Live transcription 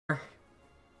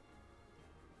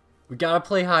We gotta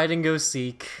play hide and go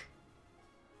seek.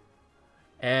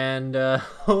 And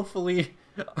hopefully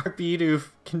our Bidoof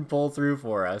can pull through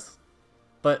for us.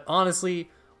 But honestly,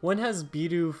 when has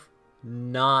Bidoof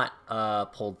not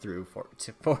pulled through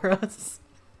for us?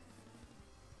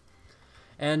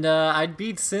 And I'd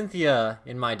beat Cynthia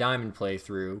in my Diamond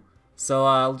playthrough.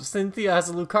 So Cynthia has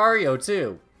a Lucario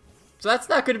too. So that's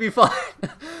not going to be fun.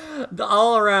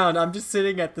 All around, I'm just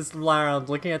sitting at this round,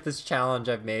 looking at this challenge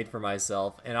I've made for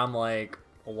myself, and I'm like,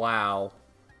 wow.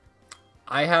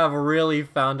 I have really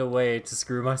found a way to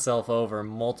screw myself over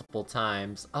multiple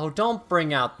times. Oh, don't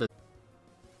bring out the...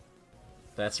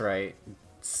 That's right.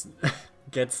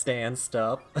 Get stanced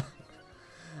up.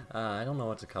 I don't know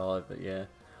what to call it, but yeah.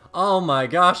 Oh my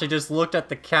gosh, I just looked at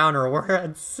the counter. We're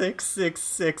at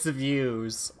 666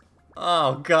 views.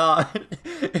 Oh god.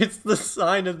 It's the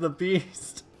sign of the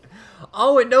beast.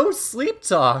 Oh, and no sleep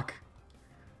talk.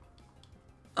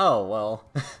 Oh, well.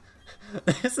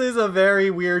 This is a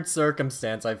very weird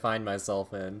circumstance I find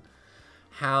myself in.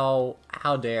 How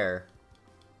dare.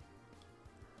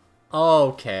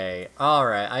 Okay,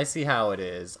 alright, I see how it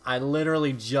is. I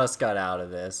literally just got out of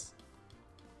this.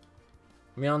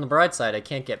 I mean, on the bright side, I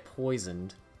can't get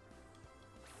poisoned.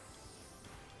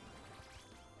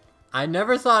 I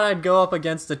never thought I'd go up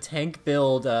against a tank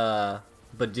build,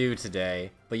 Bidoof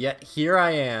today, but yet here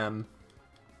I am.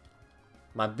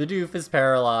 My Bidoof is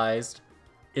paralyzed.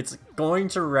 It's going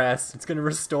to rest. It's going to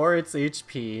restore its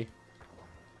HP.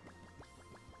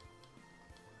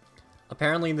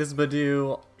 Apparently this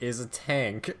Bidoof is a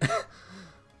tank.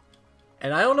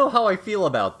 And I don't know how I feel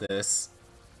about this.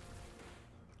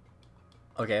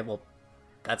 Okay, well,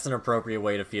 that's an appropriate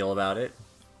way to feel about it.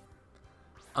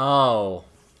 Oh.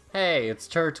 Hey, it's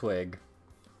Turtwig.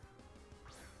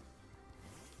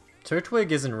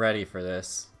 Turtwig isn't ready for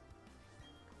this.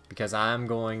 Because I'm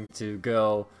going to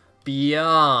go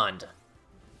beyond.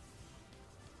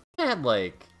 I had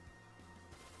like...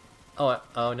 oh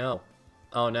no.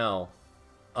 Oh no.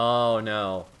 Oh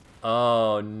no.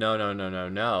 Oh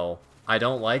no. I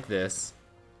don't like this.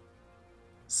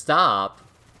 Stop.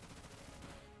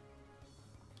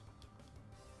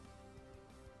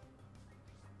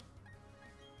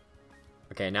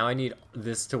 Okay, now I need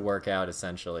this to work out,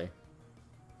 essentially.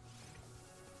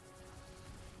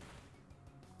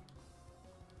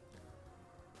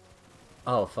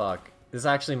 Oh, fuck. This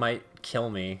actually might kill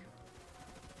me.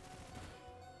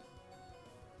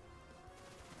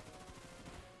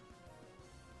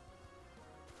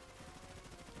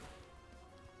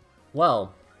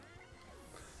 Well.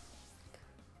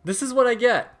 This is what I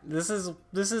get. This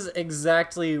is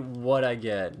exactly what I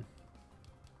get.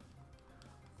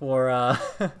 For,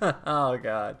 oh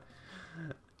god.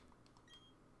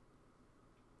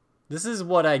 This is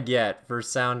what I get for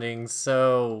sounding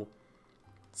so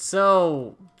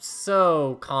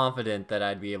confident that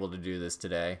I'd be able to do this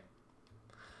today.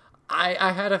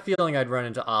 I had a feeling I'd run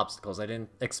into obstacles. I didn't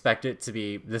expect it to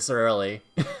be this early.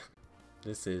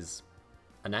 This is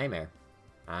a nightmare.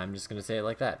 I'm just gonna say it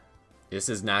like that. This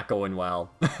is not going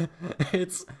well.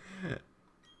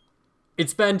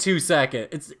 It's been 2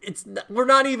 seconds. We're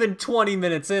not even 20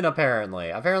 minutes in, apparently.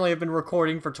 Apparently I've been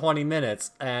recording for 20 minutes,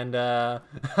 and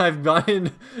I've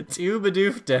gotten 2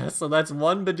 Bidoof deaths, so that's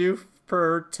 1 Bidoof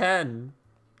per 10.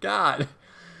 God.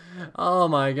 Oh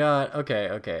my god.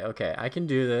 Okay. I can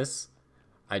do this.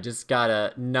 I just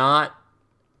gotta not...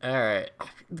 Alright.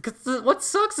 Because what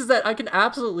sucks is that I can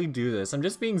absolutely do this. I'm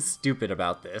just being stupid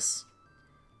about this.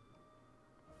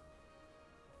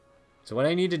 So what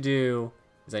I need to do...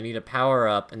 is I need a power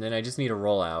up, and then I just need a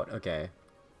rollout. Okay.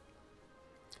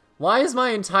 Why is my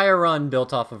entire run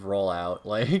built off of rollout?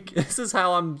 Like, this is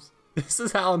how I'm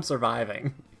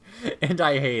surviving. And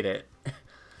I hate it.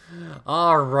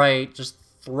 Alright, just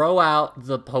throw out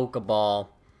the Pokeball.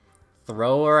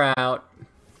 Throw her out.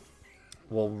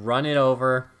 We'll run it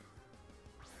over.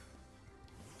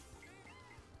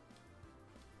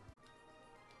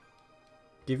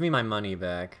 Give me my money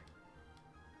back.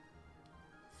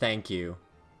 Thank you.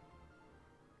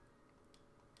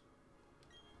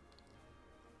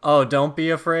 Oh, don't be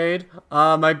afraid.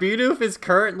 My Bidoof is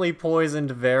currently poisoned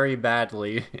very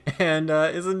badly, and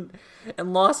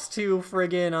lost to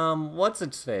friggin' what's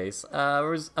its face? A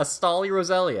Stally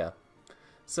Roselia.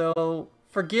 So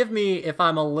forgive me if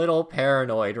I'm a little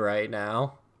paranoid right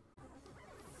now.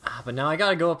 But now I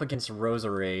gotta go up against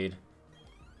Roserade.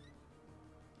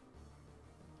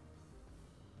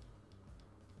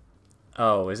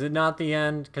 Oh, is it not the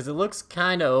end? Because it looks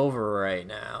kinda over right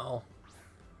now.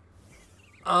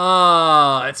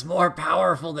 Ah, it's more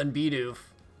powerful than Bidoof.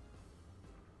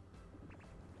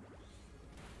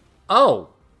 Oh,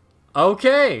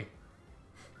 okay.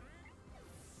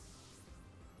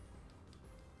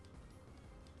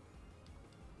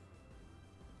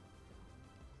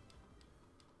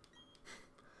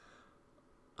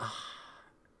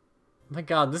 My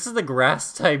god, this is the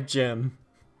grass type gym.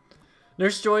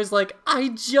 Nurse Joy's like, I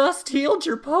just healed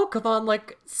your Pokemon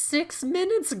like 6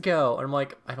 minutes ago. And I'm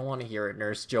like, I don't want to hear it,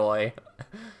 Nurse Joy.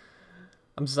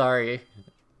 I'm sorry.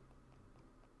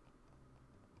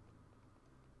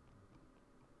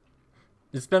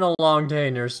 It's been a long day,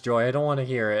 Nurse Joy. I don't want to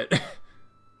hear it.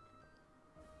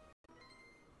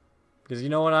 Because you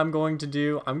know what I'm going to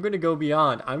do? I'm going to go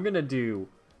beyond. I'm going to do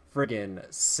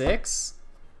friggin' 6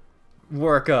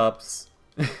 workups.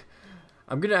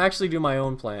 I'm going to actually do my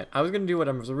own plan. I was going to do what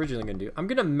I was originally going to do. I'm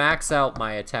going to max out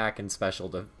my attack and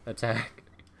special attack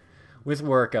with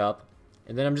workup.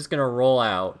 And then I'm just going to roll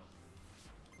out.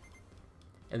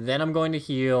 And then I'm going to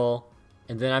heal.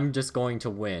 And then I'm just going to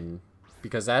win.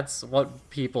 Because that's what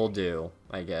people do,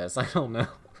 I guess. I don't know.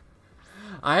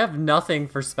 I have nothing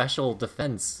for special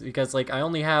defense. Because, like, I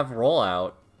only have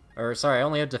rollout. Or, sorry, I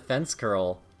only have defense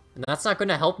curl. And that's not going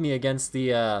to help me against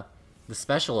the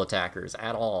special attackers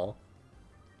at all.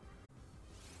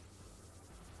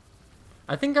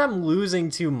 I think I'm losing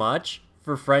too much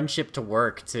for friendship to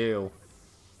work, too.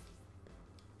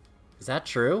 Is that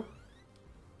true?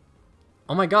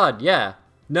 Oh my god, yeah.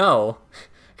 No.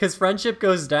 Because friendship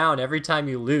goes down every time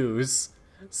you lose.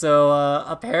 So,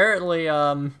 apparently,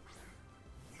 okay,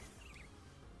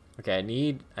 I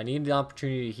need the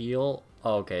opportunity to heal.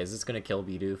 Oh, okay, is this gonna kill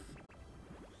Bidoof?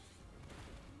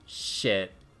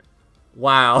 Shit.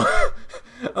 Wow.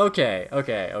 Okay.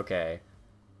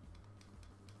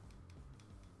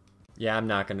 Yeah, I'm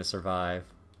not gonna survive.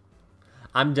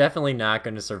 I'm definitely not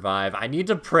gonna survive. I need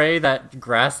to pray that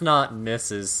Grassnot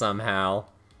misses somehow.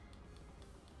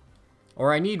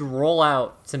 Or I need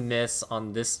rollout to miss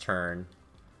on this turn,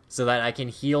 so that I can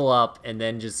heal up and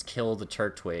then just kill the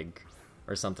Turtwig,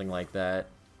 or something like that.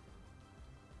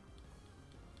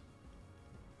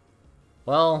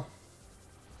 Well,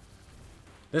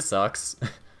 this sucks.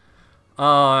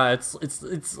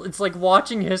 It's like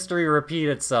watching history repeat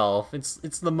itself. It's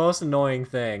the most annoying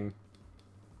thing.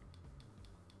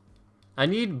 I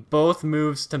need both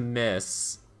moves to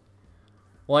miss.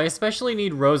 Well, I especially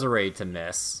need Roserade to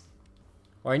miss.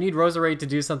 Or I need Roserade to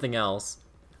do something else.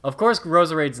 Of course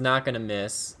Roserade's not gonna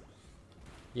miss.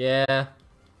 Yeah.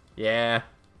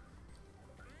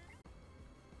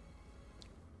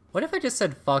 What if I just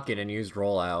said fuck it and used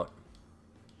rollout?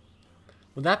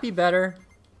 Would that be better?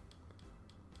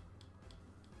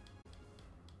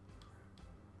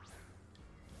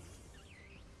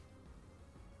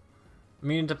 I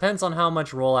mean, it depends on how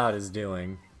much rollout is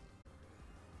doing.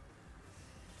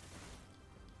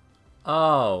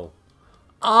 Oh.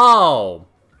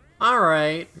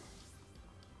 Alright.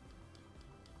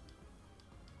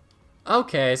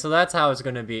 Okay, so that's how it's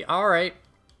gonna be. Alright.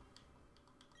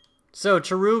 So,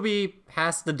 Cherubi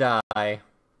has to die.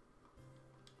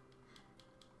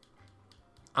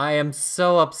 I am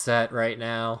so upset right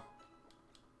now.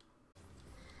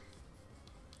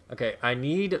 Okay, I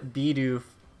need Bidoof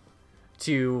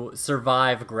to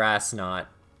survive Grassnot.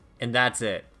 And that's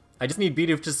it. I just need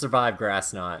Bidoof to survive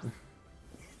Grassnot.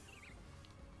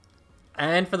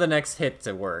 And for the next hit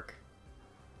to work.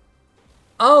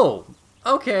 Oh!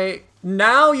 Okay,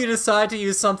 now you decide to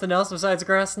use something else besides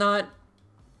Grassnot?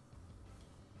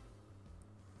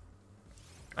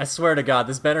 I swear to God,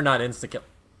 this better not insta-kill.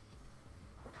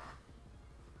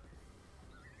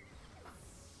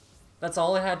 That's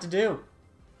all it had to do.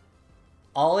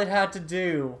 All it had to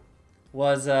do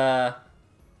was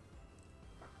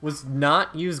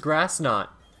not use Grassnot.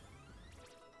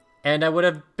 And I would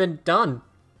have been done.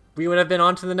 We would have been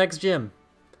on to the next gym.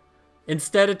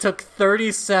 Instead, it took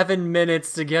 37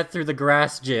 minutes to get through the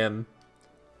grass gym.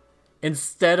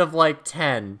 Instead of like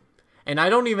 10. And I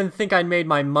don't even think I made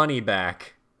my money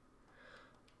back.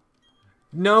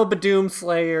 No, Badoom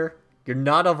Slayer. You're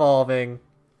not evolving.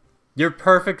 You're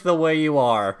perfect the way you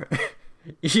are.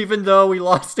 Even though we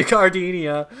lost to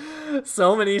Gardenia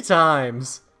so many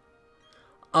times.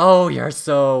 Oh, you're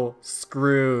so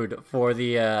screwed for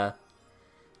the,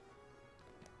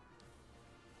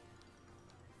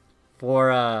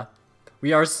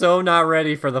 we are so not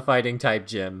ready for the fighting type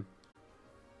gym.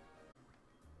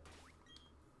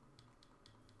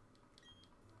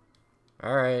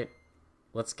 Alright,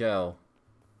 let's go.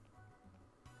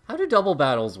 How do double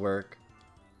battles work?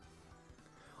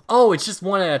 Oh, it's just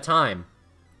one at a time.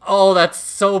 Oh, that's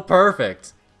so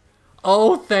perfect.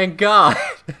 Oh, thank God.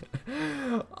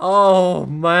 Oh,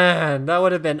 man, that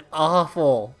would have been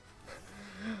awful.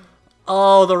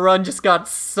 Oh, the run just got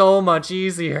so much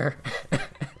easier.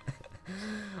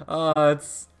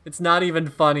 It's not even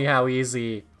funny how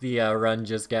easy the run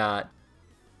just got.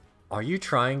 Are you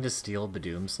trying to steal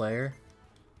Badoom Slayer?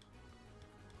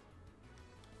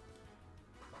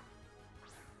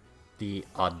 The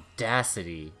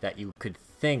audacity that you could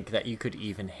think that you could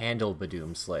even handle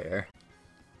Badoom Slayer.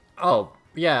 Oh,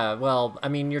 yeah, well, I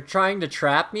mean, you're trying to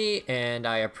trap me, and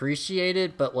I appreciate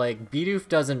it, but, like, Bidoof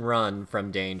doesn't run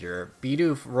from danger.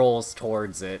 Bidoof rolls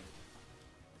towards it.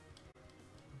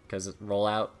 Because roll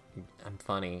out? I'm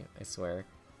funny, I swear.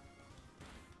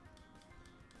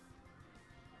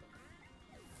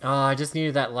 Oh, I just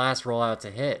needed that last rollout to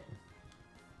hit.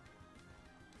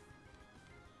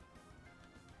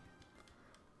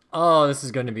 Oh, this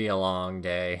is going to be a long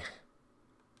day.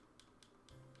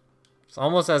 It's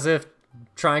almost as if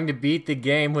trying to beat the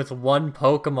game with one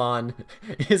Pokemon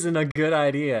isn't a good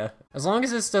idea. As long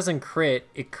as this doesn't crit,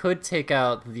 it could take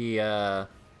out the,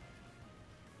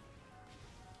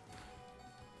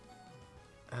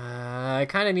 I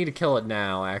kind of need to kill it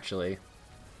now, actually.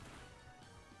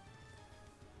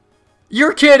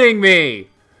 You're kidding me!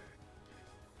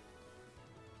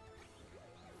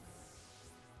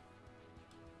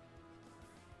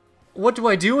 What do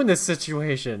I do in this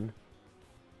situation?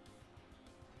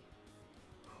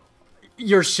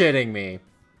 You're shitting me.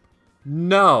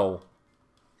 No.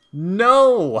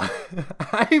 No!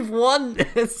 I've won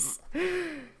this!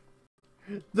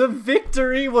 The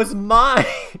victory was mine!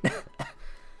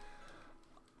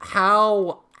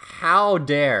 How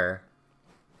dare?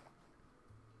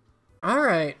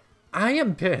 Alright, I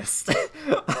am pissed.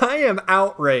 I am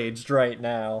outraged right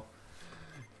now.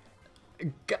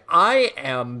 I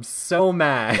am so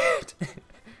mad.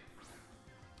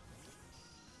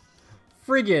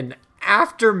 Friggin'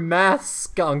 Aftermath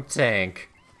Skuntank.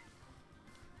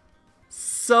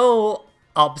 So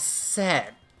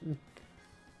upset.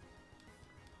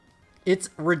 It's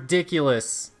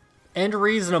ridiculous and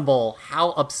reasonable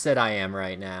how upset I am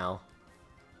right now.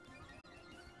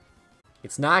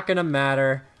 It's not gonna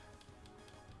matter.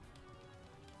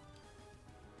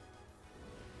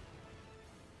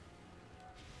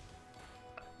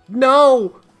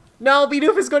 No! No,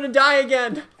 Bidoof is gonna die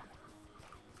again!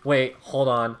 Wait, hold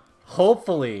on.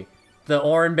 Hopefully, the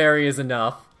Oran Berry is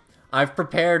enough. I've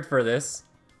prepared for this.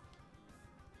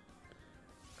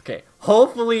 Okay,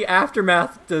 hopefully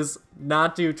Aftermath does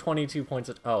not do 22 points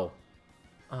of— oh.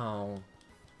 Oh.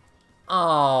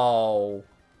 Oh.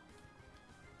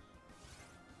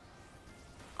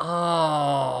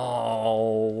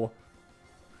 Oh.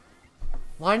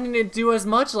 Why didn't it do as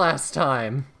much last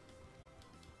time?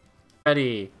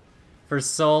 Ready for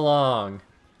so long.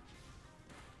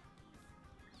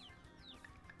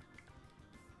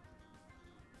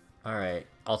 Alright,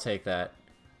 I'll take that.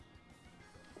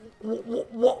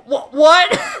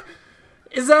 What?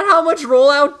 Is that how much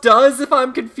rollout does if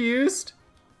I'm confused?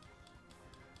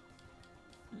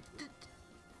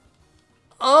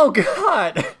 Oh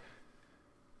god!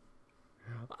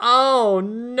 Oh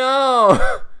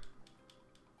no!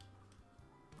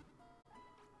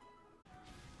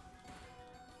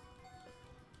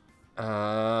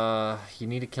 You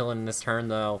need to kill him this turn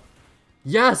though.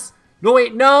 Yes! No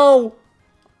wait, no!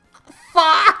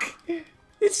 Fuck!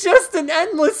 It's just an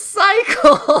endless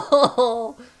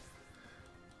cycle!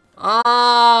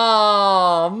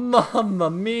 Oh,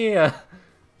 mamma mia!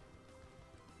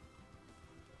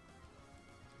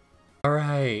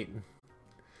 Alright.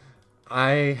 I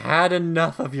had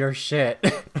enough of your shit.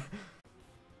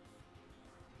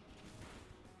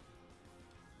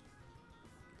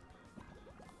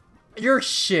 You're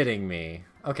shitting me.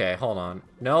 Okay, hold on.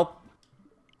 Nope.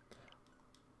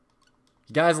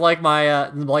 You guys like my,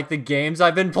 like the games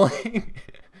I've been playing?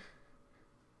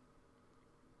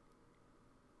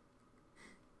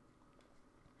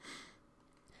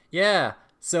 Yeah,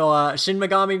 so, Shin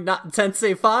Megami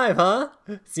Tensei 5, huh?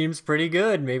 Seems pretty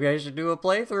good. Maybe I should do a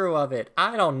playthrough of it.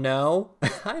 I don't know.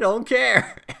 I don't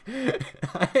care.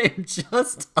 I'm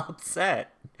just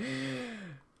upset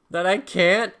that I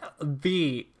can't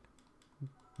beat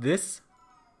this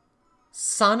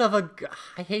son of a—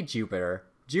 I hate Jupiter.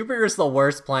 Jupiter's the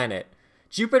worst planet.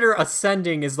 Jupiter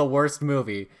Ascending is the worst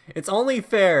movie. It's only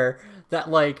fair that,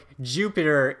 like,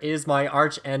 Jupiter is my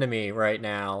arch enemy right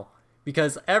now.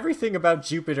 Because everything about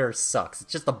Jupiter sucks.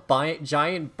 It's just a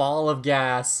giant ball of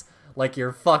gas, like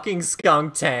your fucking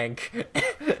Skuntank.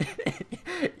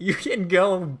 You can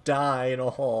go die in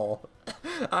a hole.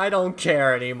 I don't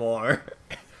care anymore.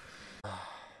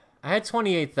 I had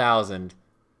 28,000.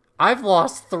 I've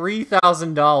lost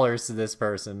 $3,000 to this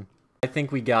person. I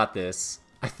think we got this.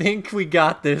 I think we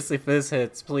got this if this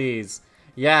hits, please.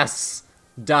 Yes!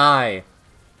 Die!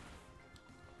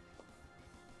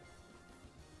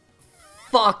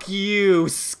 Fuck you,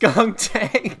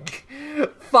 Skuntank!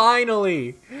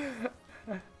 Finally!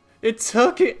 It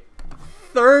took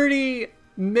 30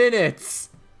 minutes!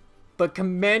 But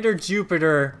Commander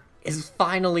Jupiter is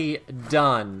finally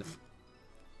done.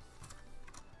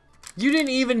 You didn't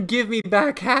even give me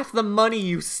back half the money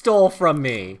you stole from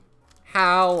me.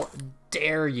 How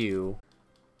dare you?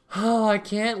 Oh, I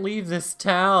can't leave this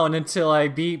town until I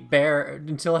beat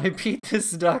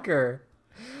this Ducker.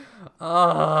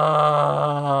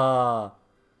 Ah.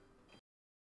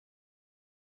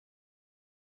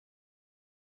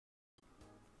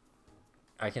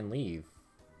 I can leave.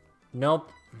 Nope.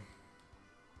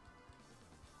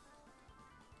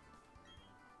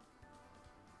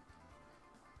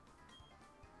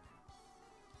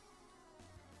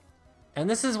 And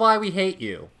this is why we hate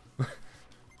you.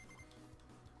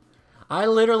 I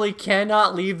literally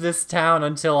cannot leave this town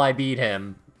until I beat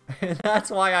him. And that's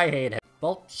why I hate him.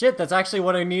 Well, shit, that's actually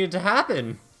what I needed to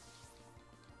happen.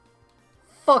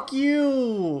 Fuck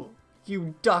you!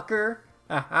 You Ducker!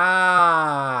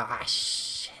 Ah,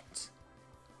 shit.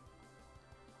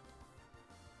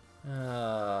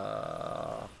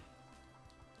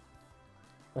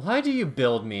 Why do you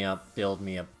build me up?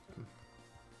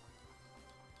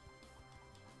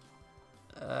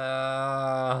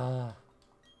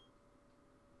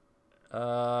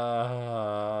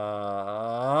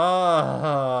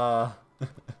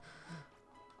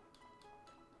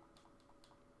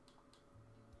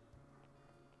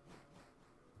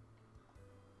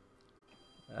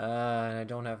 I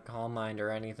don't have Calm Mind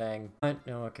or anything.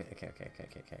 No, okay.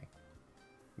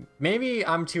 Maybe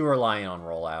I'm too reliant on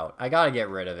rollout. I gotta get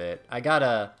rid of it. I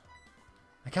gotta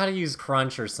use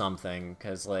Crunch or something,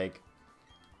 cause like,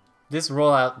 this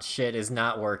rollout shit is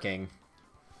not working.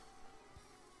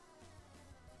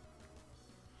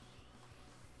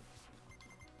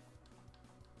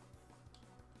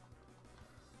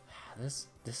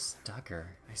 This Ducker,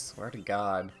 I swear to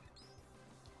God.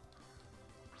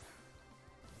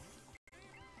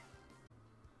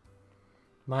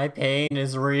 My pain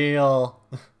is real.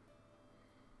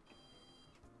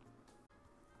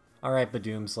 Alright,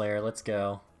 Badoomslayer, let's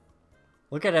go.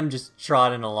 Look at him just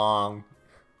trotting along.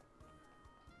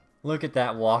 Look at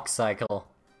that walk cycle.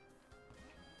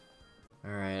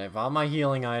 Alright, I have all my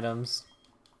healing items.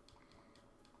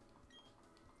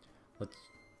 Let's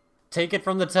take it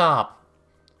from the top.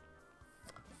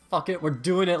 Fuck it, we're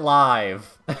doing it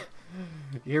live.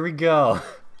 Here we go.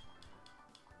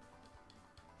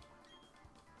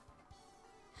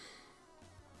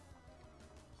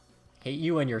 Hate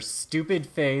you and your stupid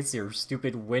face, your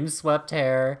stupid windswept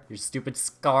hair, your stupid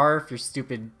scarf, your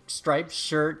stupid striped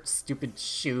shirt, stupid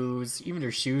shoes. Even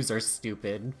your shoes are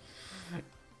stupid.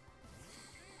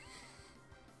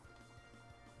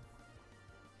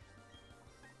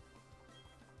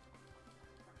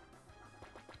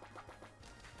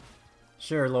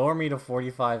 Sure, lower me to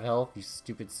 45 health, you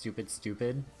stupid. See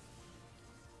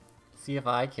if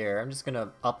I care. I'm just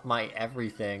gonna up my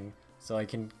everything so I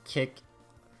can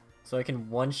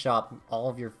one-shot all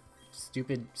of your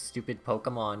stupid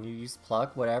Pokemon. You use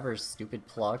Pluck, whatever, stupid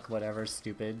Pluck, whatever,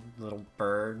 stupid little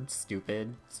bird,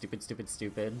 stupid.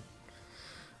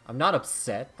 I'm not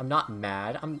upset, I'm not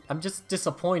mad, I'm just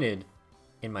disappointed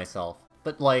in myself.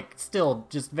 But like, still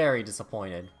just very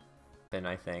disappointed, then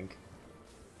I think.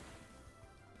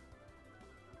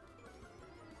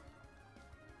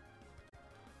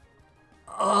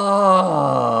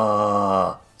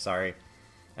 Oh, sorry.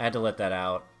 I had to let that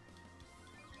out.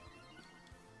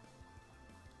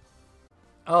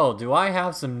 Oh, do I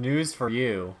have some news for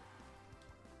you?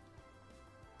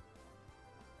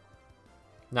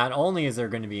 Not only is there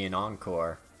going to be an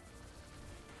encore,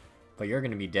 but you're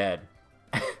going to be dead.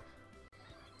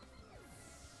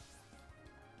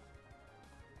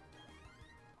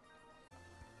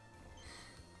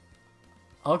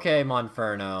 Okay,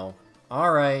 Monferno.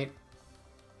 Alright.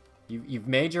 You've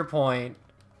made your point.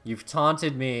 You've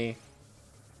taunted me.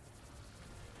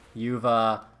 You've,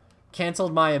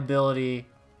 canceled my ability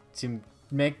to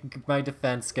make my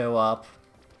defense go up.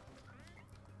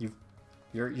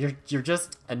 You're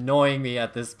just annoying me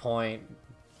at this point.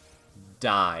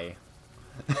 Die.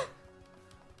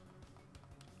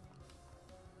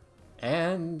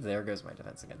 And there goes my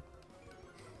defense again.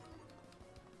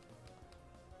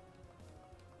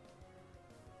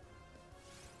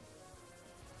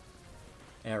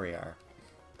 There we are.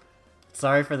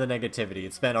 Sorry for the negativity.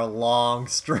 It's been a long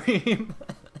stream.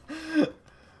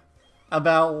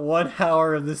 About 1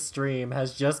 hour of this stream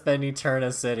has just been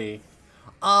Eterna City.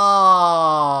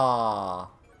 Oh!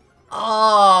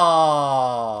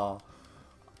 Oh!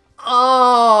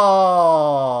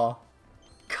 Oh!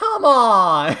 Come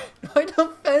on! My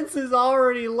defense is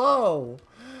already low.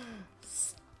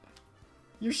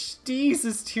 Your steez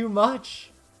is too much.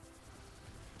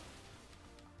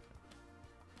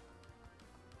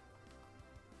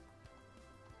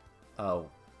 Oh.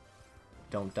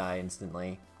 Don't die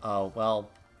instantly. Oh, well.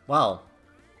 Well.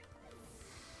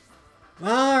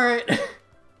 Alright.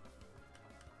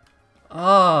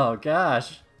 Oh,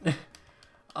 gosh.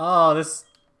 Oh, this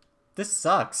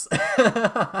sucks.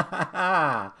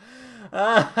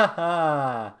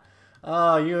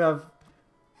 Oh, you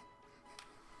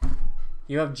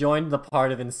have joined the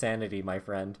part of insanity, my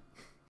friend.